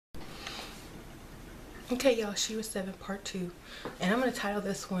Okay, y'all, She Was 7 Part 2. And I'm going to title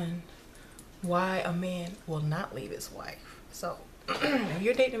this one, Why a Man Will Not Leave His Wife. So, if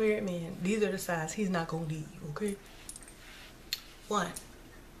you're dating a married man, these are the signs he's not going to leave, okay? 1.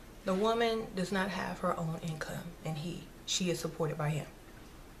 The woman does not have her own income, and she is supported by him.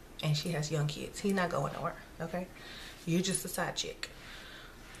 And she has young kids. He's not going nowhere, okay? You're just a side chick.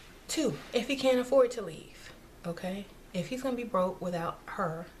 2, if he can't afford to leave, okay? If he's going to be broke without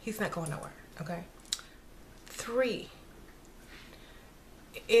her, he's not going nowhere, okay? 3,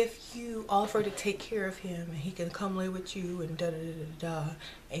 if you offer to take care of him and he can come live with you and da da da da da,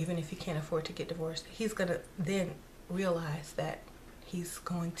 even if he can't afford to get divorced, he's gonna then realize that he's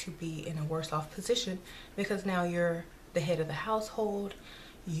going to be in a worse off position because now you're the head of the household,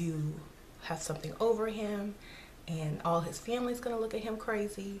 you have something over him, and all his family's gonna look at him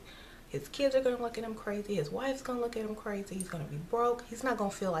crazy. His kids are gonna look at him crazy. His wife's gonna look at him crazy. He's gonna be broke. He's not gonna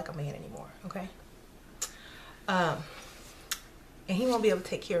feel like a man anymore, okay? And he won't be able to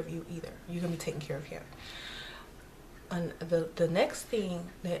take care of you either. You're gonna be taking care of him. And the next thing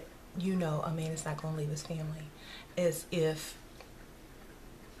that you know a man is not gonna leave his family is if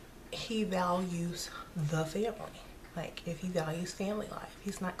he values the family. Like if he values family life,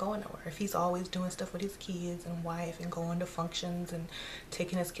 he's not going nowhere. If he's always doing stuff with his kids and wife and going to functions and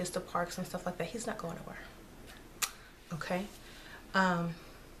taking his kids to parks and stuff like that, he's not going nowhere. Okay?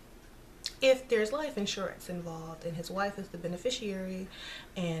 If there's life insurance involved and his wife is the beneficiary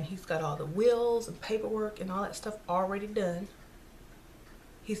and he's got all the wills and paperwork and all that stuff already done,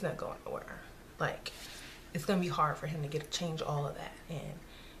 he's not going nowhere. Like, it's gonna be hard for him to get to change all of that, and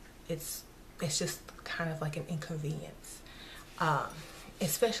it's just kind of like an inconvenience.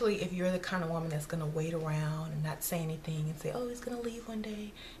 Especially if you're the kind of woman that's gonna wait around and not say anything and say, oh, he's gonna leave one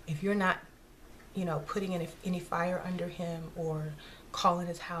day. If you're not, you know, putting any fire under him or calling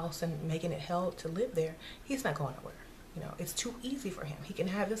his house and making it hell to live there, he's not going nowhere. You know, it's too easy for him. He can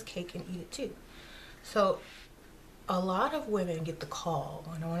have his cake and eat it too. So a lot of women get the call.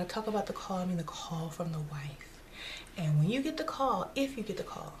 When I want to talk about the call, I mean the call from the wife. And when you get the call, if you get the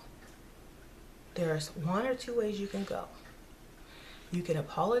call, there's 1 or 2 ways you can go. You can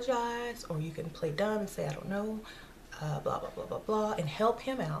apologize, or you can play dumb and say, I don't know, blah, blah, blah, blah, blah, and help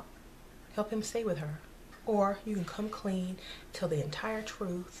him out. Help him stay with her. Or you can come clean, tell the entire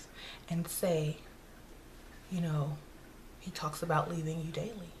truth, and say, you know, he talks about leaving you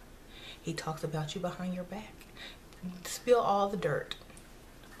daily. He talks about you behind your back. Spill all the dirt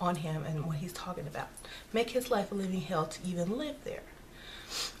on him and what he's talking about. Make his life a living hell to even live there.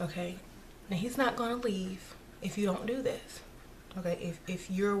 Okay? Now, he's not going to leave if you don't do this. Okay?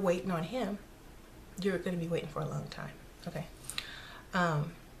 If you're waiting on him, you're going to be waiting for a long time. Okay?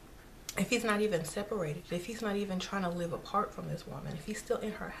 If he's not even separated, if he's not even trying to live apart from this woman, if he's still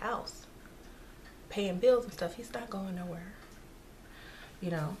in her house paying bills and stuff, he's not going nowhere.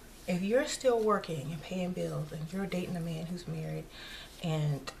 You know, if you're still working and paying bills and you're dating a man who's married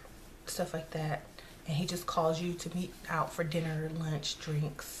and stuff like that, and he just calls you to meet out for dinner, lunch,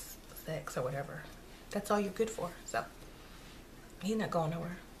 drinks, sex, or whatever, that's all you're good for. So he's not going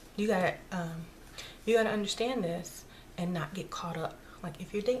nowhere. You gotta understand this and not get caught up. Like,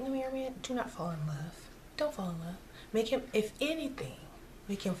 if you're dating a married man, do not fall in love. Don't fall in love. Make him, if anything,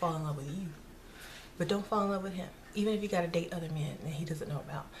 make him fall in love with you. But don't fall in love with him. Even if you got to date other men that he doesn't know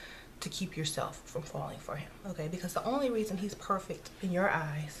about, to keep yourself from falling for him. Okay? Because the only reason he's perfect in your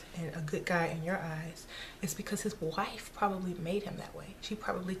eyes and a good guy in your eyes is because his wife probably made him that way. She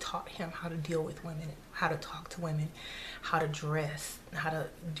probably taught him how to deal with women, how to talk to women, how to dress, how to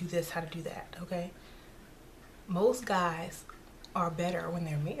do this, how to do that. Okay? Most guys are better when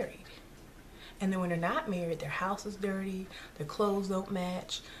they're married, and then when they're not married, their house is dirty, their clothes don't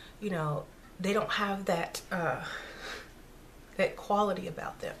match, you know, they don't have that that quality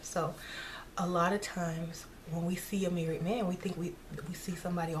about them. So a lot of times when we see a married man, we think we see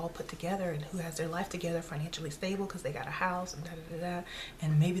somebody all put together and who has their life together, financially stable because they got a house and da da da da,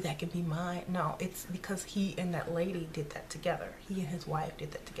 and maybe that can be mine. No, it's because he and that lady did that together. He and his wife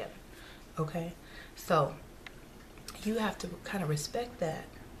did that together. Okay? So you have to kind of respect that.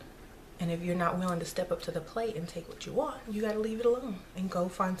 And if you're not willing to step up to the plate and take what you want, you got to leave it alone and go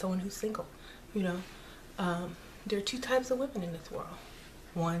find someone who's single. You know, there are 2 types of women in this world.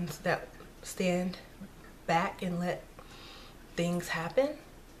 Ones that stand back and let things happen,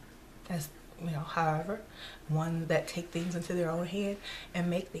 as you know, however. One that take things into their own hand and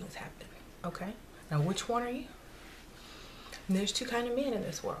make things happen. Okay? Now, which one are you? And there's 2 kind of men in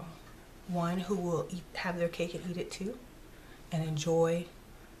this world. One who will have their cake and eat it too, and enjoy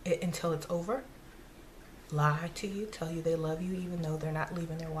it until it's over. Lie to you, tell you they love you even though they're not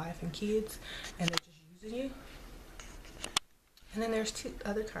leaving their wife and kids, and they're just you. And then there's two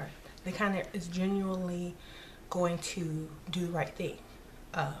other kinds. The kind that is genuinely going to do the right thing.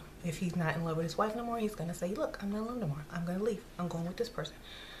 If he's not in love with his wife no more, he's gonna say, look, I'm not in love no more. I'm gonna leave. I'm going with this person.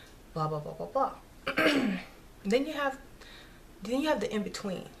 Blah blah blah blah blah. Then you have the in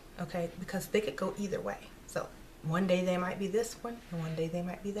between, okay? Because they could go either way. So one day they might be this one, and one day they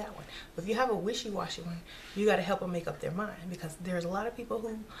might be that one. But if you have a wishy-washy one, you got to help them make up their mind, because there's a lot of people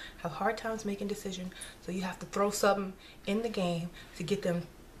who have hard times making decisions. So you have to throw something in the game to get them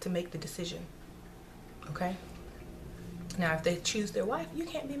to make the decision, okay? Now, if they choose their wife, you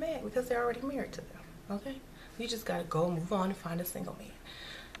can't be mad because they're already married to them, okay? You just got to go move on and find a single man.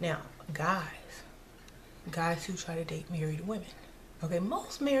 Now, guys who try to date married women, okay?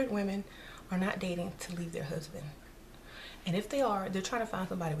 Most married women are not dating to leave their husband. And if they are, they're trying to find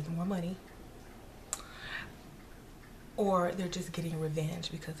somebody with more money, or they're just getting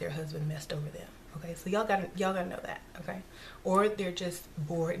revenge because their husband messed over them. Okay, so y'all gotta know that, okay? Or they're just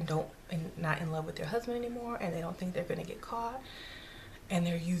bored and not in love with their husband anymore, and they don't think they're gonna get caught, and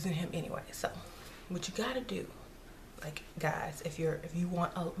they're using him anyway. So what you gotta do, like, guys, if you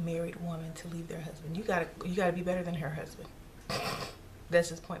want a married woman to leave their husband, you gotta be better than her husband. That's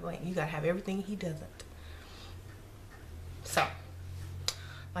just point blank. You gotta have everything he doesn't. So,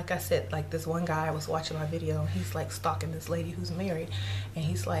 like I said, like this one guy was watching my video, he's like stalking this lady who's married, and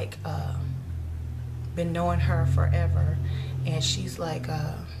he's like been knowing her forever, and she's like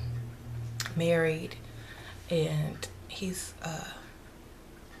married, and he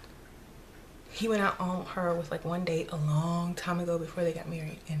went out on her with like one date a long time ago before they got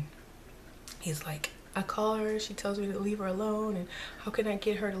married, and he's like, I call her, she tells me to leave her alone, and how can I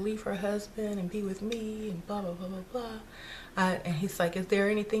get her to leave her husband and be with me, and blah blah blah blah blah. And he's like, is there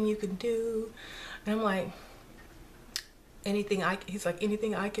anything you can do? And I'm like, he's like,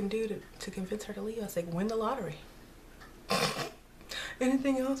 anything I can do to convince her to leave? I was like, win the lottery.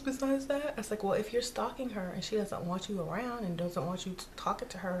 Anything else besides that? I was like, well, if you're stalking her and she doesn't want you around and doesn't want you talking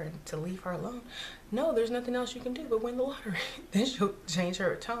to her and to leave her alone, no, there's nothing else you can do but win the lottery. Then she'll change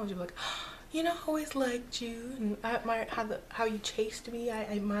her tone. She'll be like, you know, I always liked you, and I admire how you chased me. I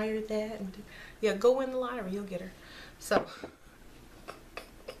admire that. And yeah, go win the lottery, you'll get her. So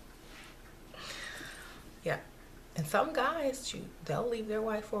yeah. And some guys, they'll leave their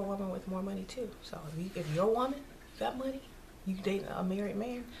wife for a woman with more money too. So if you're a woman, you got money, you date a married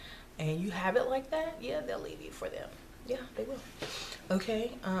man, and you have it like that, yeah, they'll leave you for them. Yeah, they will.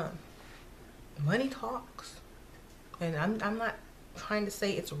 Okay. Money talks, and I'm not trying to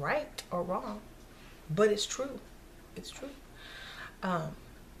say it's right or wrong, but it's true. It's true.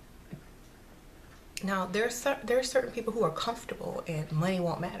 Now there's certain people who are comfortable and money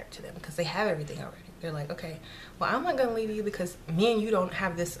won't matter to them because they have everything already. They're like, okay, well, I'm not gonna leave you because me and you don't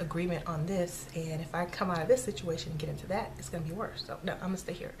have this agreement on this, and if I come out of this situation and get into that, it's gonna be worse. So no, I'm gonna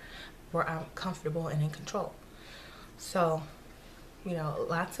stay here where I'm comfortable and in control. So, you know,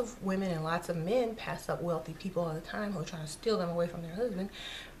 lots of women and lots of men pass up wealthy people all the time who are trying to steal them away from their husband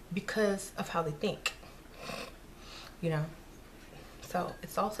because of how they think, you know. So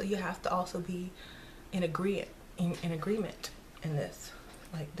it's also, you have to also be in agreement in this.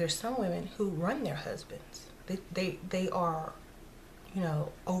 Like, there's some women who run their husbands. They are, you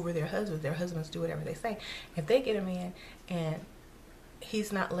know, over their husbands. Their husbands do whatever they say. If they get a man and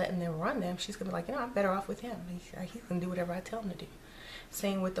he's not letting them run them, she's gonna be like, you know, I'm better off with him. He's gonna do whatever I tell him to do.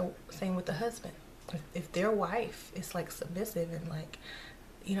 Same with the husband. If their wife is like submissive and like,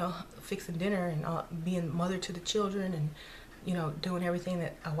 you know, fixing dinner and being mother to the children and, you know, doing everything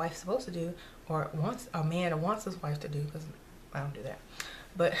that a wife's supposed to do, or a man wants his wife to do, because I don't do that,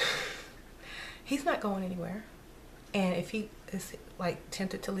 but he's not going anywhere. And if he is like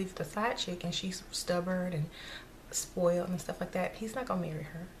tempted to leave the side chick and she's stubborn and spoiled and stuff like that, he's not gonna marry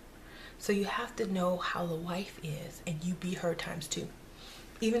her. So you have to know how the wife is, and you be her times two.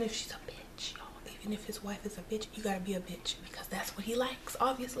 Even if she's a bitch, y'all, even if his wife is a bitch, you gotta be a bitch, because that's what he likes,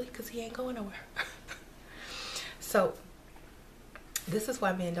 obviously, because he ain't going nowhere. So this is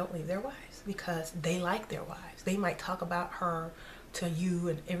why men don't leave their wives, because they like their wives. They might talk about her to you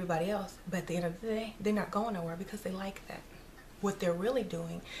and everybody else, but at the end of the day, they're not going nowhere because they like that. What they're really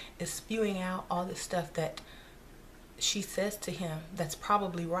doing is spewing out all this stuff that she says to him that's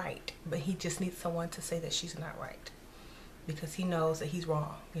probably right, but he just needs someone to say that she's not right, because he knows that he's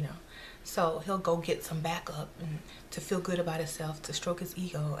wrong, you know. So he'll go get some backup and to feel good about himself, to stroke his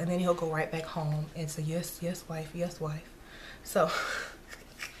ego, and then he'll go right back home and say, yes, yes, wife, yes, wife. So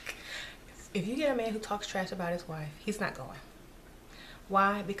if you get a man who talks trash about his wife, he's not going.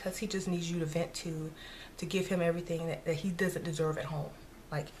 Why? Because he just needs you to vent to give him everything that he doesn't deserve at home.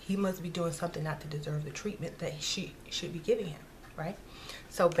 Like, he must be doing something not to deserve the treatment that she should be giving him, right?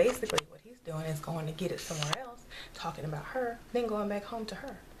 So basically what he's doing is going to get it somewhere else, talking about her, then going back home to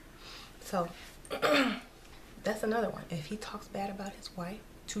her. So that's another one. If he talks bad about his wife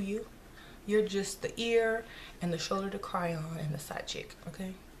to you, you're just the ear and the shoulder to cry on and the side chick,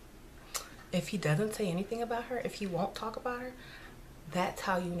 okay? If he doesn't say anything about her, if he won't talk about her, that's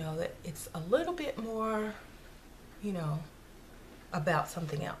how you know that it's a little bit more, you know, about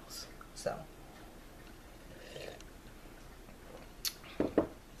something else. So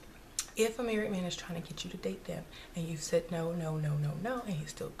if a married man is trying to get you to date them and you've said no, no, no, no, no, and he's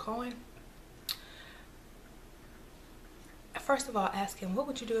still going, first of all, ask him, what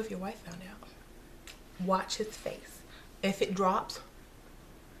would you do if your wife found out? Watch his face. If it drops,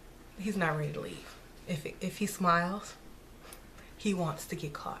 he's not ready to leave. If he smiles, he wants to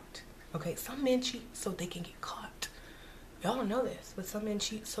get caught. Okay, some men cheat so they can get caught. Y'all don't know this, but some men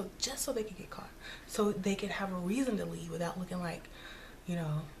cheat so just so they can get caught, so they can have a reason to leave without looking like, you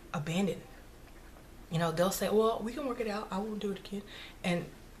know, abandoned. You know, they'll say, well, we can work it out, I won't do it again, and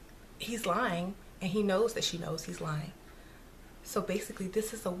he's lying, and he knows that she knows he's lying. So basically,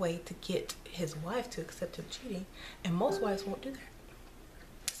 this is a way to get his wife to accept him cheating, and most wives won't do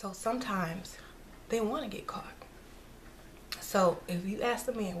that. So sometimes they want to get caught. So if you ask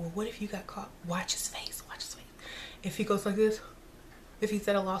the man, well, what if you got caught? Watch his face, watch his face. If he goes like this, if he's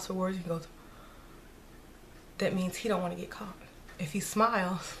at a loss for words, he goes, that means he don't want to get caught. If he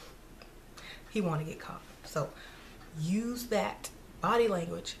smiles, he want to get caught. So use that body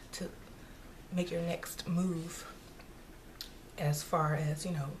language to make your next move, as far as,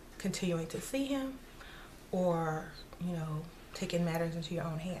 you know, continuing to see him or, you know, taking matters into your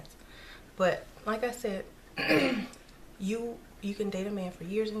own hands. But like I said, you can date a man for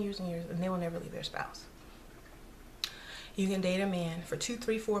years and years and years and they will never leave their spouse. You can date a man for 2,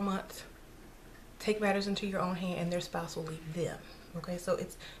 3, 4 months, take matters into your own hand, and their spouse will leave them. Okay, so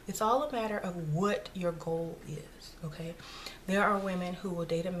it's all a matter of what your goal is. Okay, there are women who will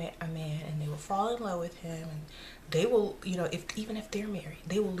date a man and they will fall in love with him, and they will, you know, even if they're married,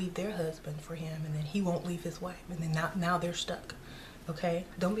 they will leave their husband for him, and then he won't leave his wife, and then now they're stuck. Okay,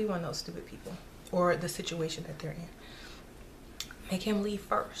 don't be one of those stupid people, or the situation that they're in. Make him leave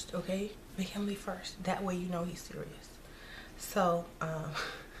first. Okay, make him leave first. That way you know he's serious. So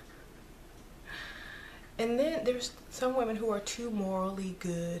and then there's some women who are too morally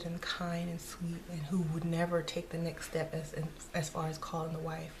good and kind and sweet, and who would never take the next step as far as calling the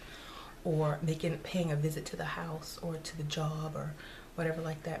wife or paying a visit to the house or to the job or whatever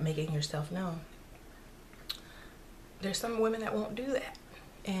like that, making yourself known. There's some women that won't do that,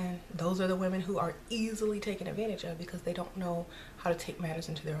 and those are the women who are easily taken advantage of because they don't know how to take matters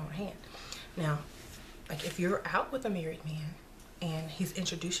into their own hand. Now, like, if you're out with a married man and he's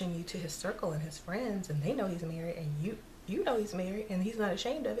introducing you to his circle and his friends, and they know he's married, and you know he's married, and he's not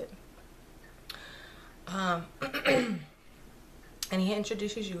ashamed of it, and he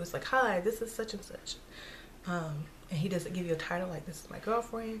introduces you, it's like, hi, this is such and such, and he doesn't give you a title like, this is my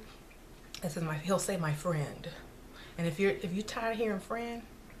girlfriend, this is he'll say my friend. And if you're tired of hearing friend,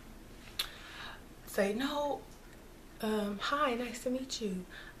 say, no, hi, nice to meet you,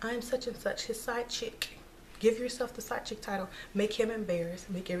 I'm such and such, his side chick. Give yourself the side chick title. Make him embarrassed.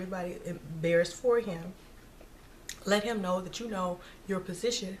 Make everybody embarrassed for him. Let him know that you know your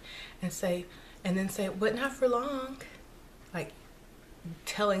position, and then say, but not for long. Like,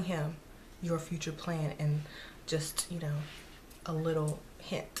 telling him your future plan, and just, you know, a little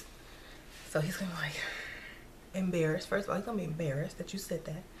hint. So he's gonna be like embarrassed. First of all, he's gonna be embarrassed that you said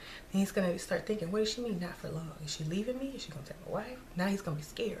that. Then he's gonna start thinking, what does she mean not for long? Is she leaving me? Is she gonna take my wife? Now he's gonna be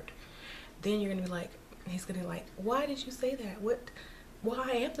scared. Then you're gonna be like, he's gonna be like, why did you say that? Well,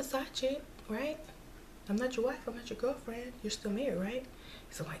 I am the side chick, right? I'm not your wife, I'm not your girlfriend. You're still married, right?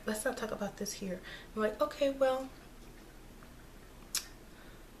 So like, let's not talk about this here. I'm like, okay, well,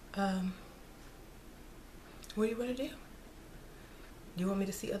 what do you want to do? Do you want me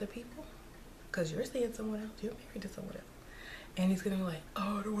to see other people? Because you're seeing someone else, you're married to someone else. And he's gonna be like,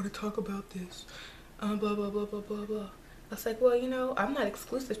 oh, I don't want to talk about this, blah, blah, blah, blah, blah, blah. I was like, well, you know, I'm not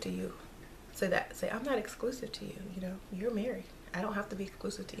exclusive to you. Say that. Say, I'm not exclusive to you. You know, you're married. I don't have to be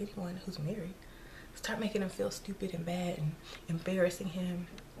exclusive to anyone who's married. Start making him feel stupid and bad and embarrassing him.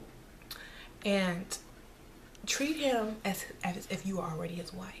 And treat him as if you are already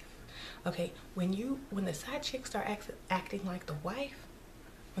his wife. Okay, when the side chick start acting like the wife,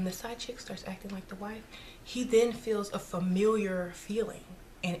 when the side chick starts acting like the wife, he then feels a familiar feeling.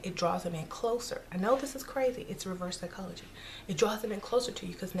 and it draws him in closer. I know this is crazy. It's reverse psychology. It draws him in closer to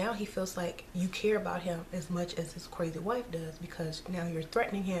you because now he feels like you care about him as much as his crazy wife does, because now you're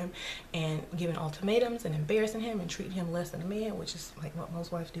threatening him and giving ultimatums and embarrassing him and treating him less than a man, which is like what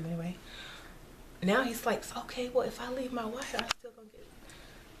most wives do anyway. Now he's like, okay, well, if I leave my wife, I'm still gonna get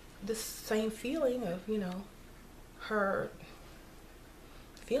this same feeling of, you know, her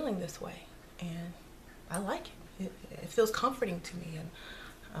feeling this way, and I like it. It feels comforting to me, and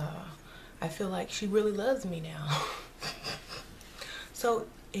I feel like she really loves me now. So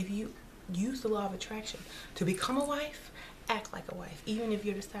if you use the law of attraction to become a wife, act like a wife, even if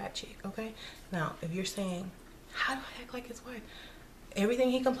you're the side chick, okay? Now, if you're saying, how do I act like his wife?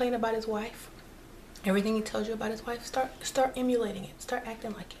 Everything he complained about his wife, everything he tells you about his wife, start emulating it. Start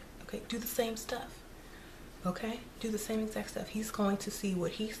acting like it, okay? Do the same stuff, okay? Do the same exact stuff. He's going to see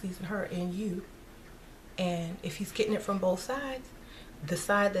what he sees in her in you. And if he's getting it from both sides, the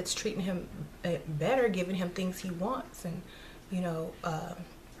side that's treating him better, giving him things he wants, and, you know,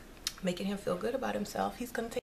 making him feel good about himself, he's going to take